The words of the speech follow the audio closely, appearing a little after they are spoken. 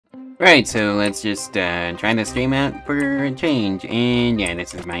Right, so let's just try this game out for a change. And yeah,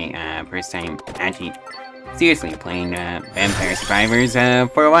 this is my first time actually seriously playing Vampire Survivors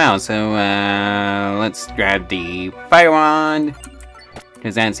for a while. So let's grab the fire wand,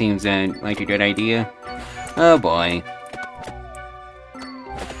 because that seems like a good idea. Oh boy.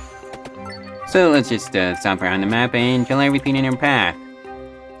 So let's just stop around the map and kill everything in our path,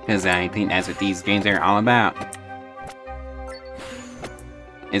 because I think that's what these games are all about.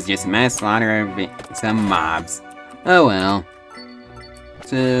 It's just mass slaughter of some mobs. Oh well.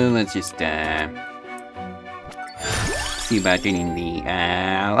 So let's just see about getting the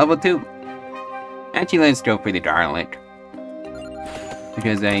level 2. Actually, let's go for the Darlet,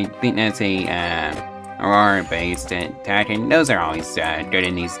 because I think that's a Aurora-based attack, and those are always good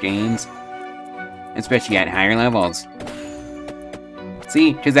in these games, especially at higher levels.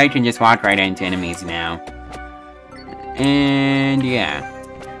 See, because I can just walk right into enemies now. And yeah.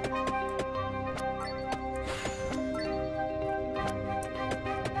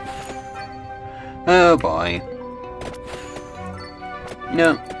 Oh boy.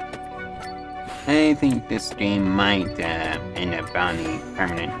 No. I think this game might end up on the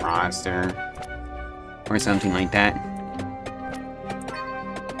permanent roster, or something like that.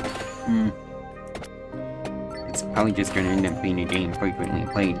 It's probably just gonna end up being a game frequently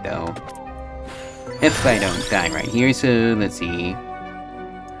played though, if I don't die right here. So let's see.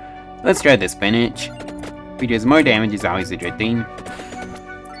 Let's try the spinach, because more damage is always a good thing.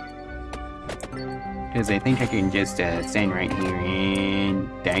 Because I think I can just stand right here and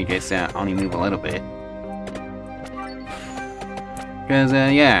I just only move a little bit. Because,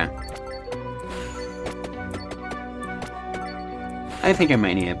 yeah. I think I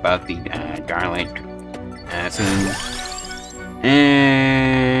might need to buff the garlic soon.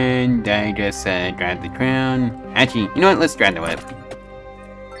 And I just grab the crown. Actually, you know what? Let's grab the whip.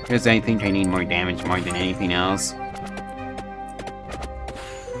 Because I think I need more damage more than anything else.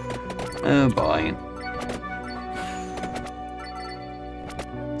 Oh boy.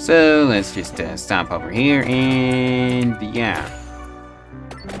 So let's just stop over here and yeah.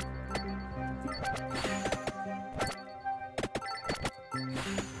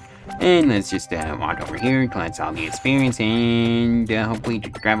 And let's just walk over here, collect all the experience, and hopefully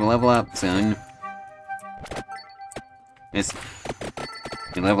grab a level up soon. The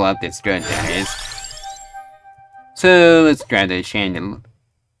level up that's good, that is. So let's grab the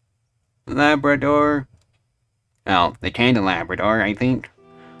Labrador. Oh, the Candelabrador, I think.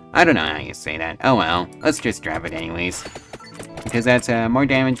 I don't know how you say that. Oh well, let's just grab it anyways. Because that's more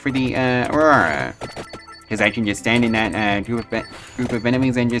damage for the Aurora. Because I can just stand in that group of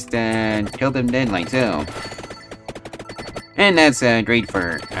enemies and just kill them dead like so. And that's great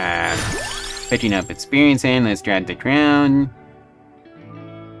for picking up experience. And let's grab the crown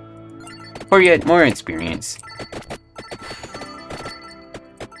for yet more experience.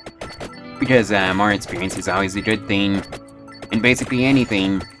 Because more experience is always a good thing in basically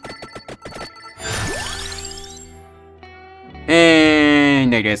anything.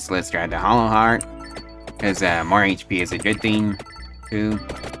 And I guess let's try the Hollow Heart, because more HP is a good thing, too.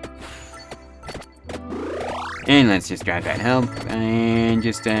 And let's just grab that health, and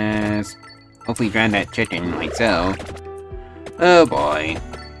just hopefully grab that chicken, like so. Oh boy.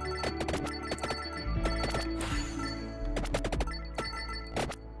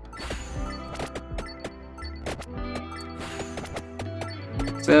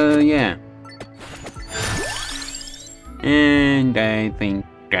 So yeah. And I think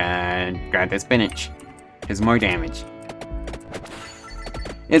grab the spinach, because more damage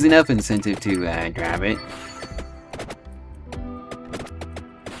is enough incentive to grab it.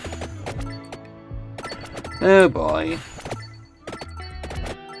 Oh boy.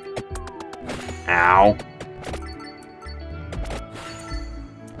 Ow.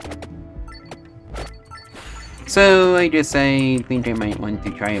 So I think I might want to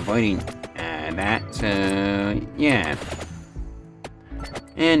try avoiding that, so yeah.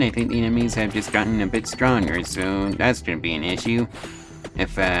 And I think the enemies have just gotten a bit stronger, so that's gonna be an issue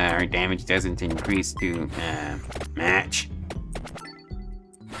if our damage doesn't increase to match.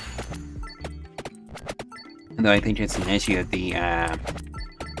 Though I think it's an issue of the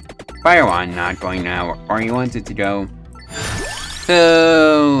fire wand not going where he wants it to go.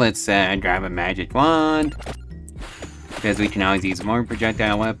 So let's grab a magic wand, because we can always use more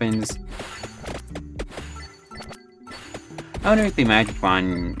projectile weapons. I wonder if the magic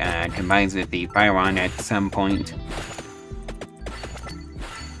wand combines with the fire wand at some point.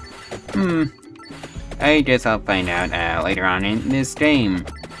 I guess I'll find out later on in this game.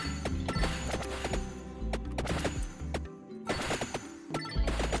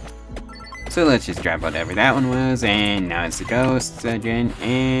 So let's just grab whatever that one was, and now it's the ghosts again,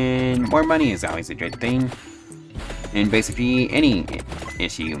 and more money is always a good thing. In basically any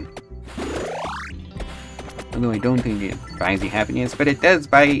issue. Although I don't think it buys you happiness, but it does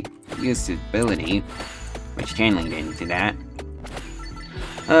buy you stability, which can lead into that.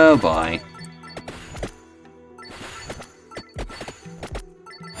 Oh boy.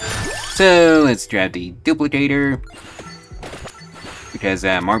 So let's grab the duplicator, because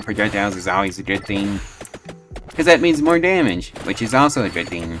more projectiles is always a good thing, because that means more damage, which is also a good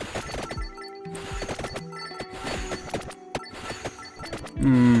thing.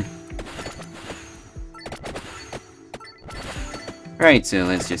 Right, so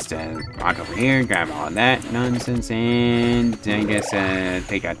let's just walk over here, grab all of that nonsense, and I guess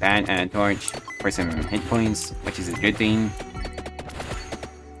take out that torch for some hit points, which is a good thing.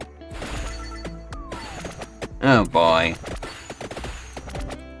 Oh boy.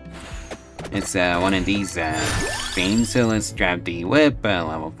 It's one of these things, so let's grab the whip,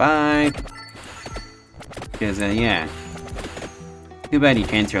 level 5. Because, yeah. Too bad you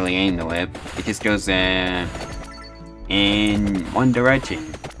can't really aim the whip. It just goes in one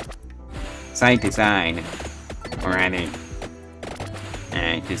direction. Side to side. Or rather,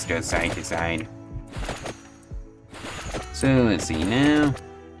 it just goes side to side. So let's see now.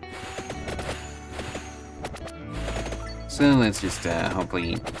 So let's just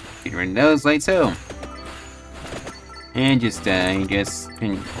hopefully get rid of those like so. And just I guess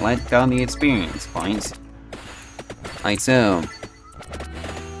can collect all the experience points. Like so.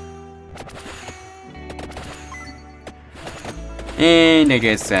 And I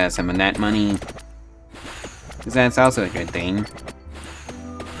guess some of that money, because that's also a good thing.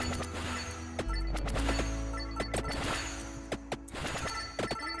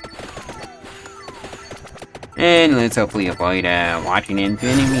 And let's hopefully avoid walking into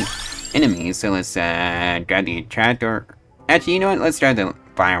enemies. So let's grab the tractor. Actually, you know what? Let's try the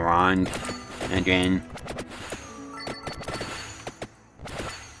fire wand again.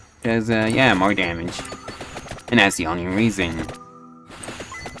 Because, yeah, more damage. And that's the only reason.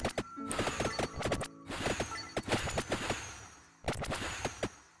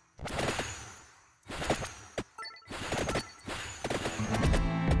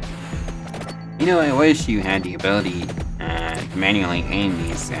 You know, I wish you had the ability to manually aim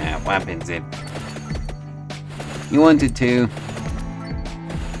these weapons if you wanted to,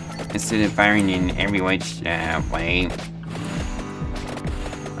 instead of firing in every which way.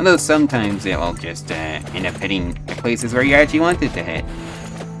 Although sometimes it will just end up hitting the places where you actually wanted to hit.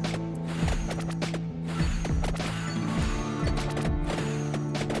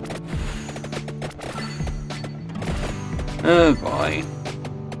 Oh boy.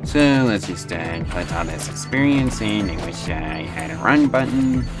 So let's just collect all this experience, and I wish I had a run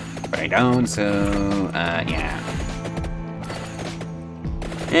button, but I don't, so yeah.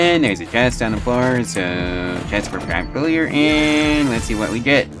 And there's a chest on the floor, so chest were grabbed earlier, and let's see what we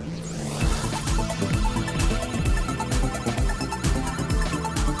get.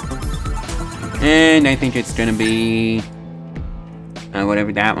 And I think it's gonna be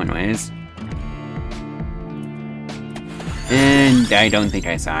whatever that one was. And I don't think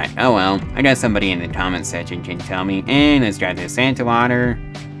I saw it. Oh well, I got somebody in the comment section can tell me. And let's grab the Santa water.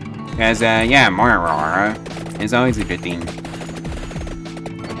 Because, yeah, more Aurora is always a good thing.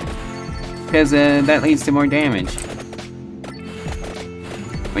 Because, that leads to more damage.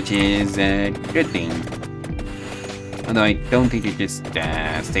 Which is a good thing. Although I don't think it just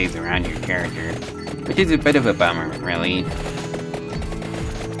stays around your character. Which is a bit of a bummer, really.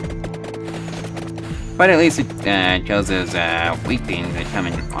 But at least it kills those weak things that come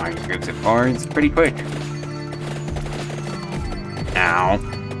in large groups of 4. It's pretty quick. Ow.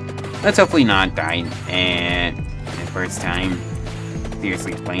 Let's hopefully not die the first time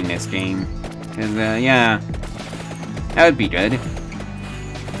seriously playing this game. Because, yeah, that would be good.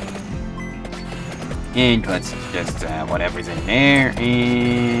 And let's just, whatever's in there,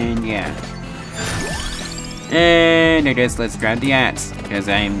 and yeah. And I guess let's grab the axe, because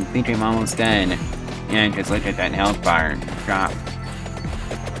I think I'm almost done. And just look at that health bar drop.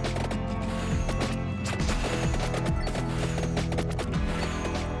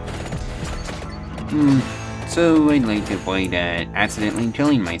 So I'd like to avoid accidentally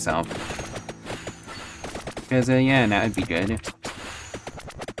killing myself. Because, yeah, that would be good.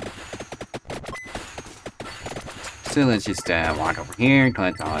 So let's just walk over here,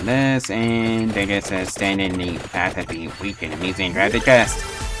 collect all of this, and I guess stand in the path of the weak enemies and grab the chest.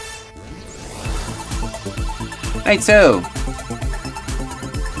 Right, so.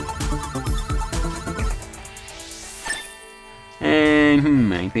 And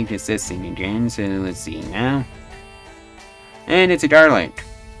I think it's this thing again, so let's see now. And it's a Darlet.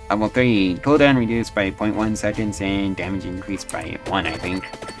 Level 3, cooldown reduced by 0.1 seconds and damage increased by 1, I think.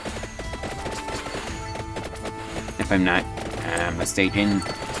 If I'm not mistaken.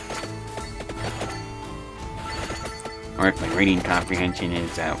 Or if my reading comprehension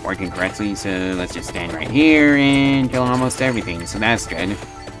is working correctly, so let's just stand right here and kill almost everything, so that's good.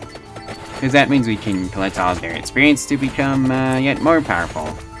 Because that means we can collect all of their experience to become yet more powerful,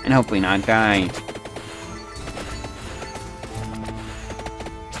 and hopefully not die.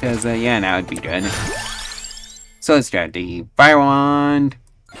 Because, yeah, that would be good. So let's grab the Fire Wand.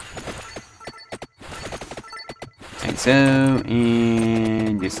 Like so,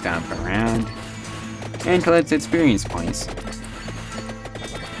 and just stomp around. And collect experience points.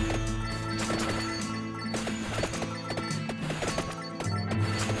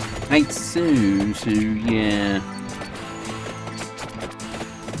 Like so, yeah.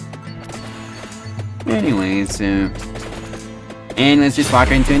 Anyway, so... And let's just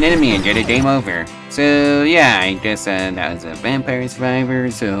walk into an enemy and get a game over. So, yeah, I guess that was a Vampire Survivor,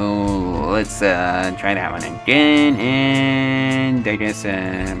 so let's try that one again, and I guess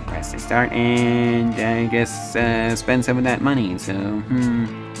press the start, and I guess spend some of that money, so,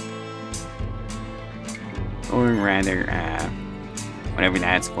 or rather, whatever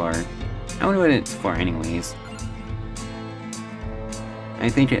that's for. I wonder what it's for anyways. I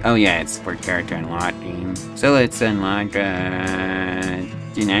think oh yeah, it's for character unlocking. So let's unlock,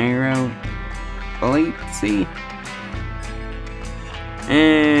 Gennaro Polizzi.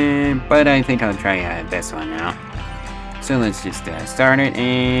 But I think I'll try, this one now. So let's just, start it,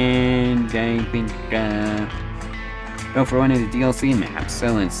 and I think, go for one of the DLC maps.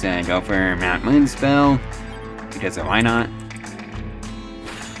 So let's, go for Mount Moonspell, because why not?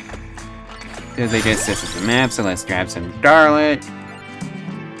 Because I guess this is the map, so let's grab some Darlet.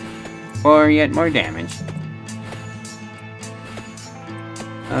 For yet more damage.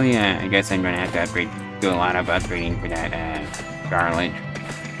 Oh yeah, I guess I'm gonna have to upgrade, do a lot of upgrading for that, Darlet.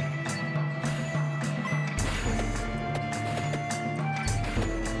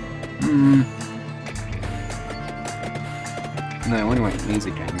 I wonder what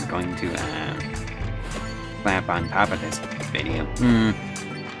music I'm going to, slap on top of this video.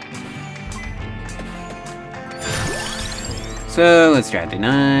 So, let's grab the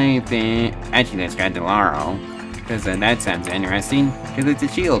knife, and actually let's grab the laurel, because that sounds interesting, because it's a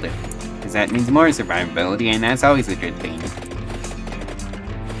shield, because that means more survivability, and that's always a good thing.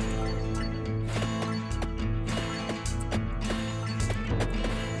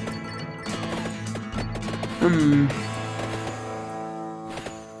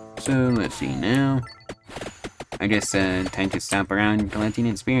 So, let's see now. I guess, time to stomp around collecting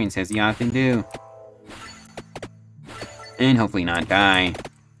experience, as you often do. And hopefully not die.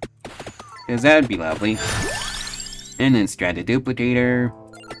 Because that would be lovely. And then strat the duplicator.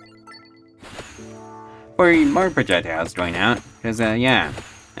 For more projectiles going out. Because, yeah.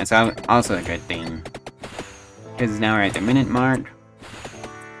 That's also a good thing. Because now we're at the minute mark.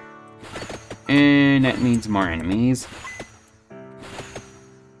 And that means more enemies.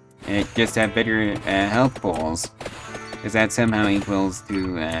 And just have better health pools. Because that somehow equals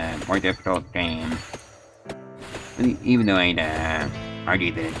to a more difficult game. Even though I'd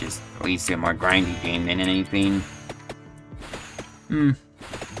argue that it's just at least a more grindy game than anything.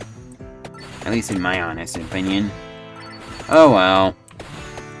 At least in my honest opinion. Oh well.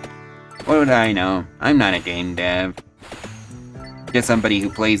 What would I know? I'm not a game dev. Just somebody who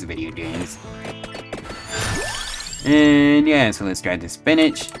plays video games. And yeah, so let's try the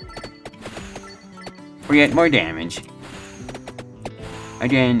spinach. For yet more damage.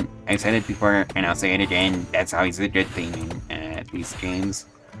 Again, I said it before, and I'll say it again, that's always a good thing in these games.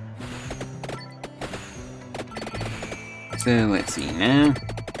 So, let's see now.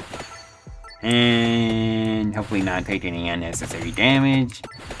 And hopefully not take any unnecessary damage.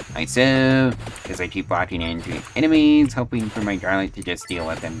 Like so, because I keep walking into enemies, hoping for my Darlet to just deal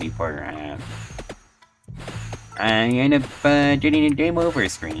with them before I end up getting a game over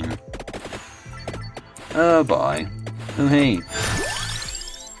screen. Oh boy. Oh hey.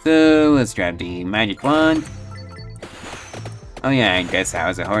 So, let's grab the magic wand. Oh yeah, I guess that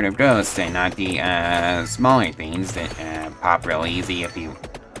was a horde of ghosts and not the smaller things that pop real easy if you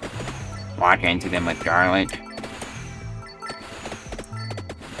walk into them with Darlet.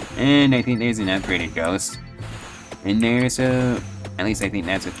 And I think there's an upgraded ghost in there, so at least I think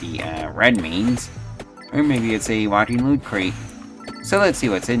that's what the red means. Or maybe it's a walking loot crate. So let's see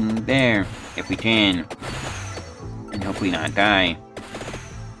what's in there, if we can. And hopefully not die.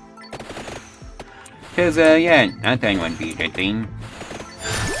 Because, yeah, not dying wouldn't be a good thing.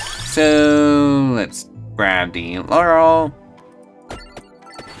 So, let's grab the Laurel.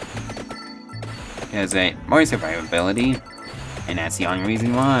 It has more survivability, and that's the only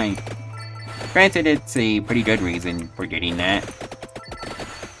reason why. Granted, it's a pretty good reason for getting that.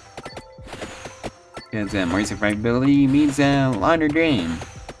 Because more survivability means a longer game.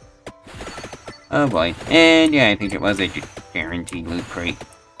 Oh boy. And yeah, I think it was a guaranteed loot crate.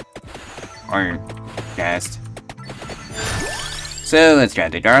 Or chest. So let's try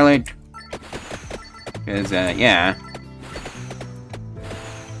the Darlet. Because, yeah.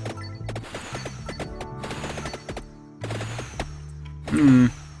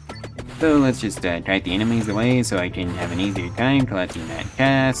 So let's just drive the enemies away so I can have an easier time collecting that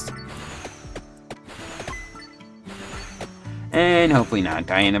chest. And hopefully not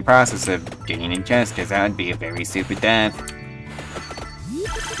die in the process of getting a chest, because that would be a very stupid death.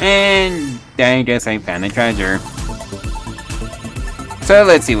 And I guess I found the treasure. So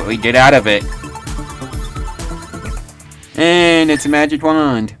let's see what we get out of it. And it's a magic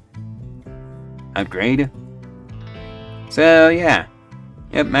wand. Upgrade. So yeah.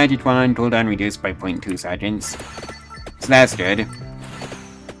 Yep, magic wand, cooldown reduced by 0.2 seconds. So that's good.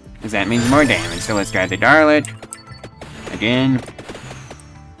 Because that means more damage. So let's grab the Darlet. Again.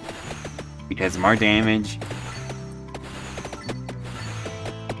 Because more damage.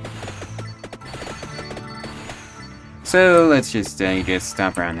 So let's just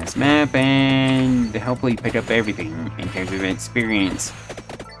stop around this map and hopefully pick up everything in terms of experience.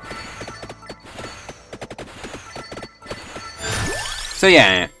 So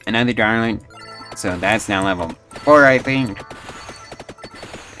yeah, another Darling. So that's now level 4, I think.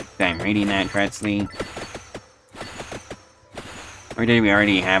 If I'm reading that correctly. Or did we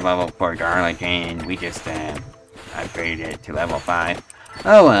already have level 4 Darling and we just upgraded it to level 5?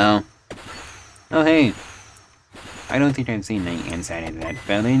 Oh well. Oh hey. I don't think I've seen the inside of that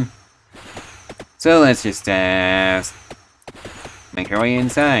building. So let's just make our way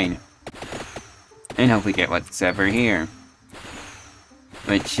inside. And hopefully get what's over here.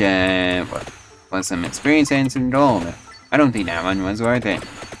 Which, was some experience and some gold. I don't think that one was worth it.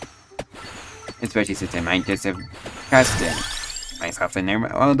 Especially since I might just have trusted myself in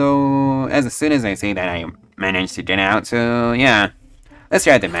there. Although, as soon as I say that, I managed to get out. So, yeah. Let's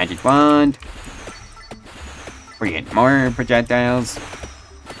try the magic wand. We get more projectiles.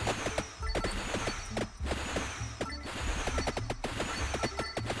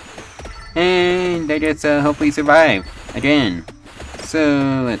 And I just hopefully survive again.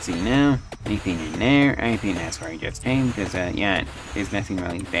 So, let's see now. Anything in there? I think that's where I just came, because, yeah, there's nothing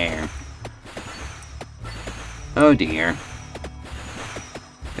really there. Oh dear.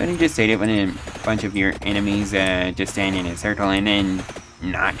 Don't you just say it when a bunch of your enemies, just stand in a circle and then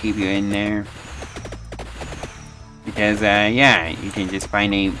not keep you in there? Because, yeah, you can just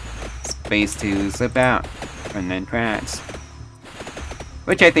find a space to slip out from the traps.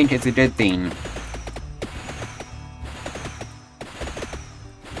 Which I think is a good thing.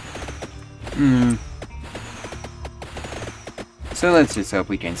 So let's just hope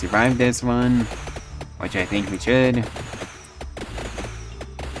we can survive this one, which I think we should.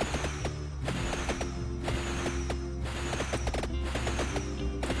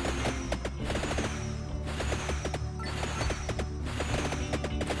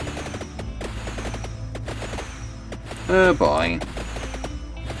 Oh boy.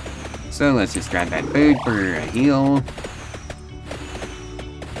 So let's just grab that food for a heal.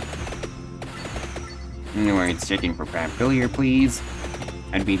 Where it's checking for crab failure, please.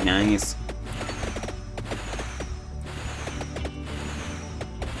 That'd be nice.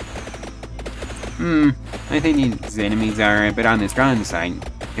 I think these enemies are a bit on the strong side,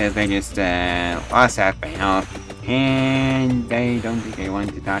 because they just lost half my health, and I don't think I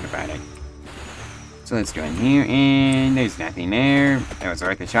wanted to talk about it. So let's go in here, and there's nothing there. That was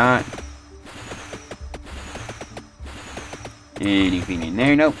worth a shot. Anything in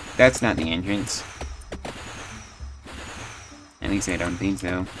there? Nope, that's not the entrance. At least I don't think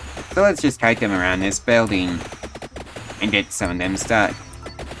so. So let's just kite them around this building and get some of them stuck.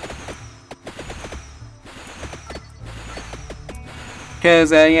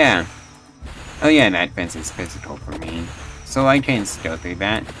 Cause, yeah. Oh yeah, that fence is physical for me. So I can go through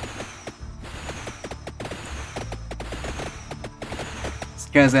that.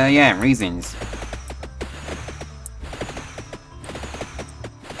 Cause, yeah, reasons.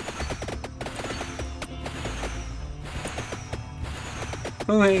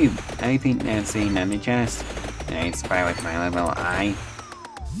 Oh hey, I think that's another chest. Nice, spy with my little eye.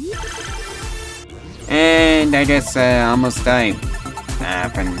 And I just almost died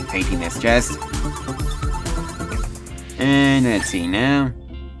from taking this chest. And let's see now.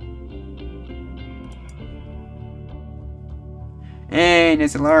 And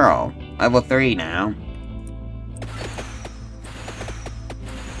it's a Laurel. Level 3 now.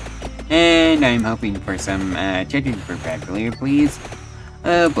 And I'm hoping for some chicken for Peculiar, please.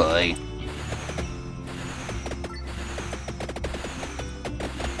 Oh boy.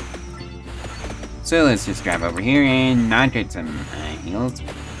 So let's just grab over here and not get some heals.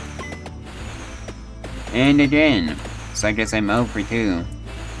 And again. So I guess I'm 0 for 2. And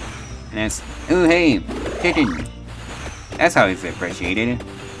that's... Ooh, hey! Chicken! That's always appreciated.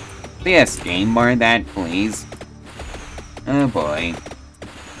 So yes, game, more of that, please. Oh boy.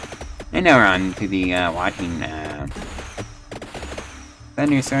 And now we're on to the watching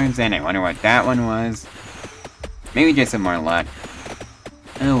thunderstorms, and I wonder what that one was. Maybe just some more luck.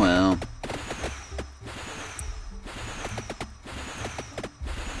 Oh well.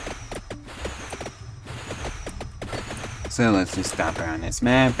 So let's just stop around this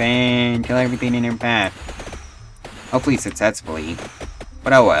map and kill everything in our path. Hopefully successfully.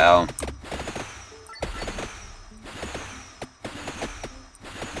 But oh well.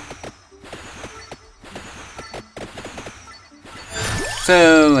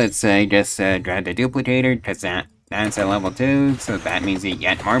 So let's just grab the duplicator, because that's at level 2, so that means you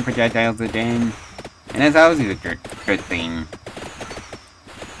get more projectiles again. And that's always a good thing.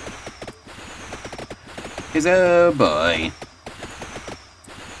 Because oh boy.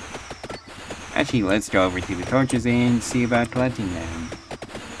 Actually, let's go over to the torches and see about collecting them.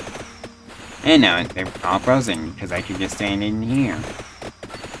 And now they're all frozen, because I can just stand in here.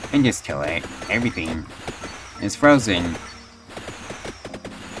 And just kill it. Everything is frozen.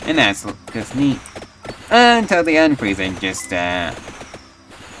 And that's just neat. Until they unfreeze and just,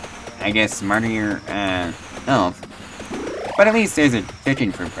 I guess, murder your, health. But at least there's a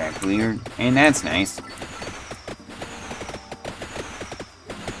chicken for Peculiar, and that's nice.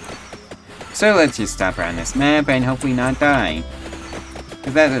 So let's just stop around this map and hopefully not die.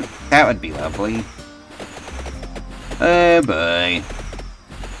 Because that would be lovely. Oh boy.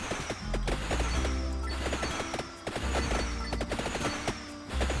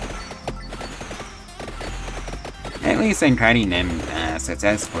 At least I'm fighting them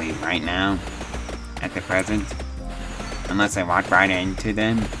successfully right now. At the present. Unless I walk right into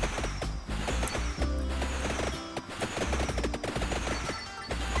them.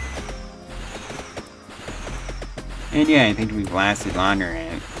 And yeah, I think we've lasted longer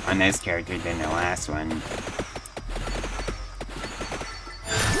on this character than the last one.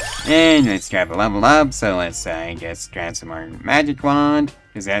 And let's grab a level up, so let's just grab some more magic wand,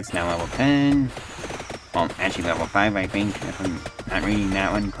 because that's now level 10. Well, actually level 5 I think, if I'm not reading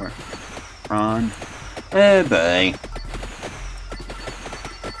that one wrong. Oh boy.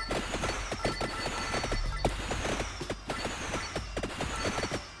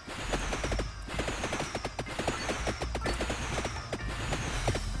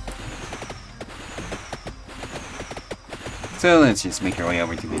 So let's just make our way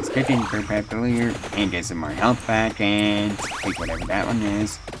over to this kitchen for Peculiar and get some more health back and take whatever that one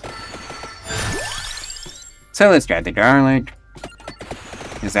is. So let's grab the garlic,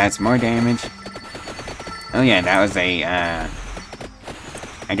 because that's more damage. Oh yeah, that was a,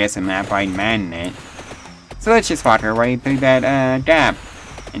 I guess a map-wide magnet. So let's just walk our way through that, gap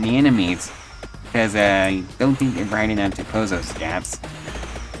in the enemies, because I don't think they're bright enough to close those gaps.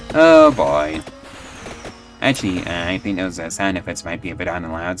 Oh boy. Actually, I think those sound effects might be a bit on the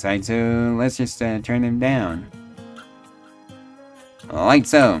loud side, so let's just turn them down. Like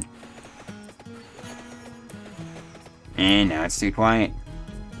so. And now it's too quiet.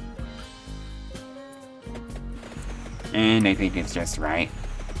 And I think it's just right.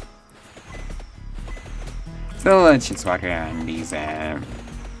 So let's just walk around these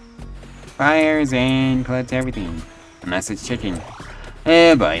fires and collect everything. Unless it's chicken.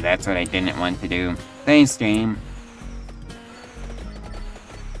 Oh boy, that's what I didn't want to do. Thanks, game.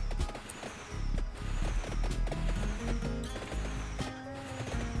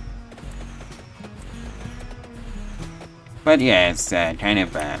 But yeah, it's kind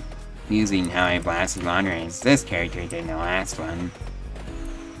of using how I blasted longer as this character did in the last one.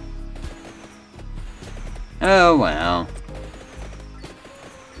 Oh well.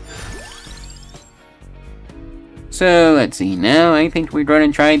 So let's see, now I think we're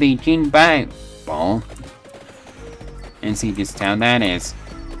going to try the King Ball and see just how that is,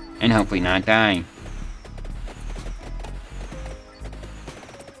 and hopefully not die.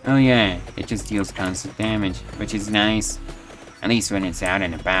 Oh yeah, it just deals constant damage, which is nice, at least when it's out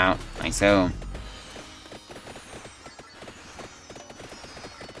and about, like so.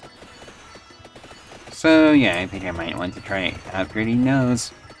 So yeah, I think I might want to try upgrading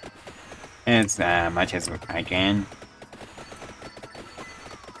those as much as I can.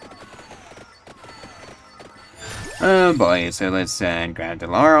 Oh boy, so let's grab the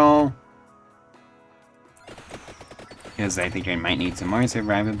laurel. Because I think I might need some more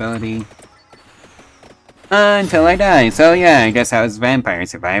survivability. Until I die. So yeah, I guess I was Vampire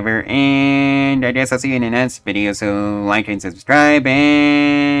Survivor. And I guess I'll see you in the next video. So like and subscribe.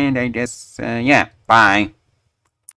 And I guess, yeah, bye.